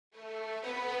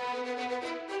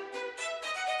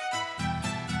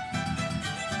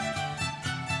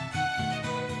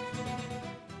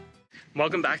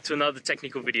Welcome back to another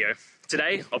technical video.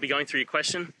 Today, I'll be going through your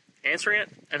question, answering it,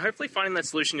 and hopefully finding that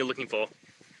solution you're looking for.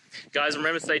 Guys,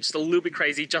 remember to stay just a little bit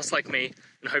crazy, just like me,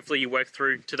 and hopefully you work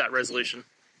through to that resolution.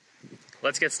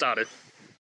 Let's get started.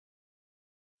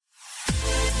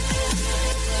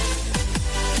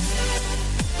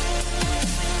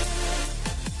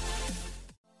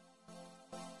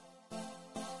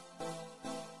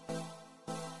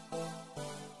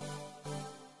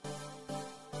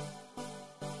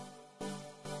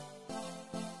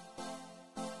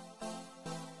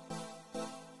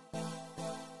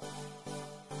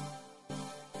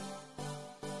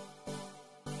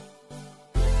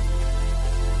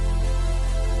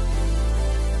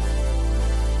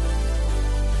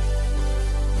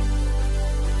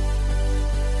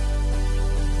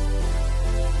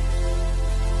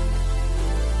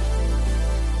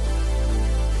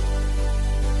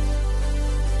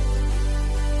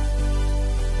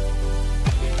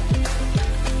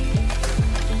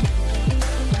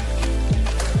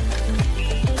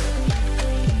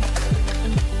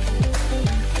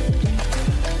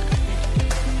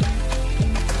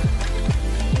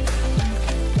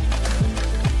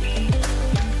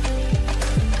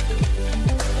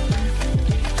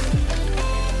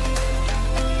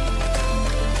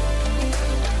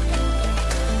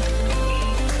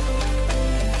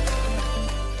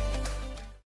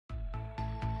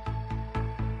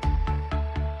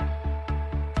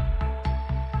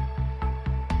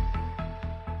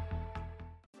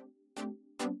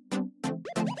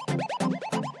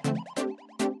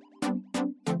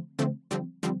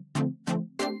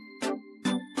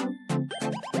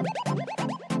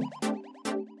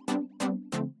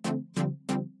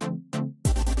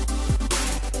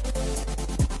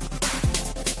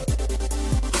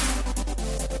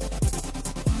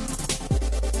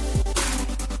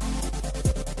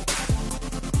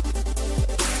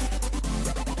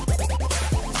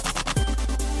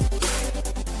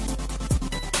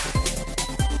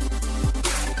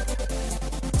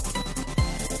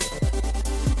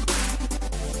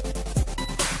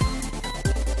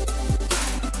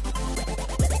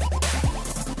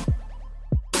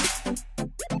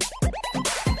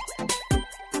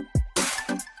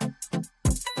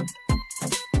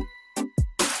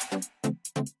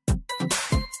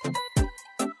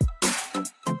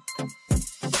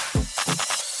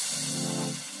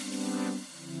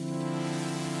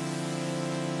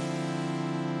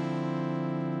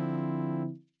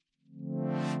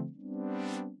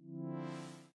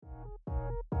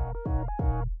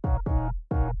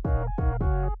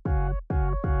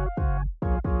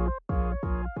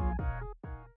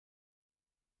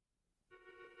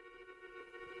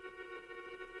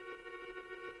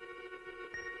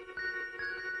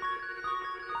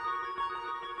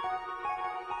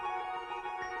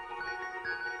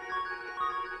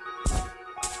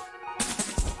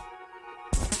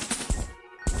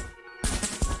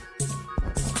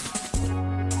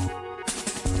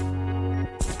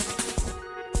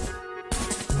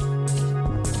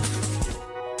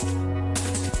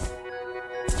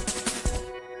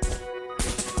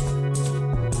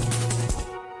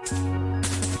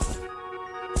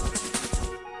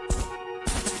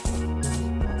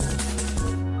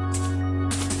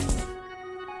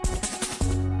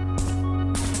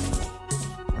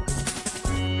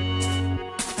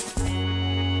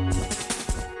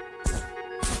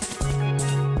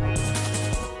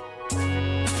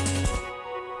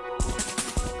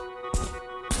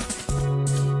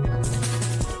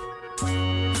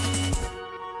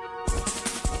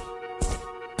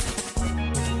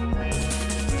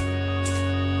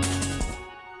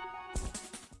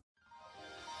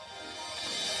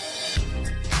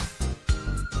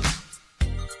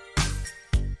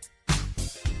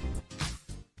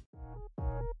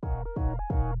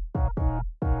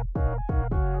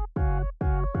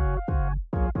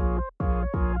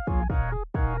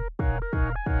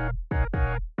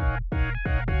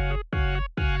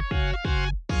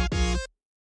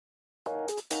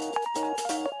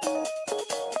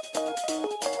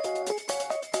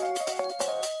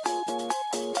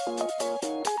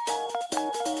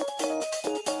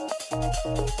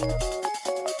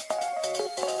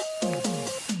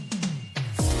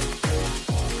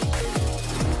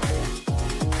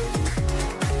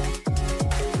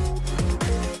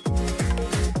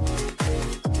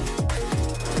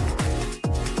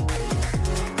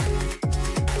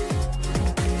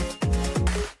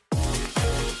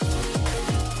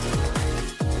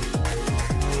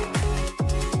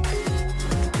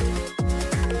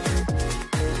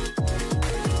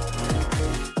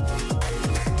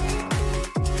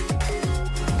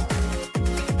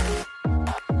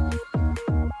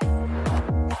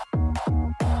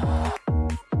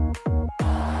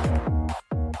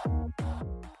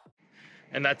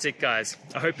 And that's it, guys.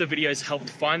 I hope the videos helped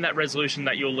find that resolution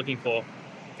that you're looking for.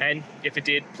 And if it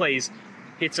did, please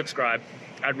hit subscribe.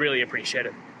 I'd really appreciate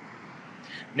it.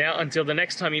 Now, until the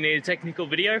next time you need a technical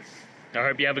video, I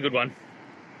hope you have a good one.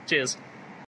 Cheers.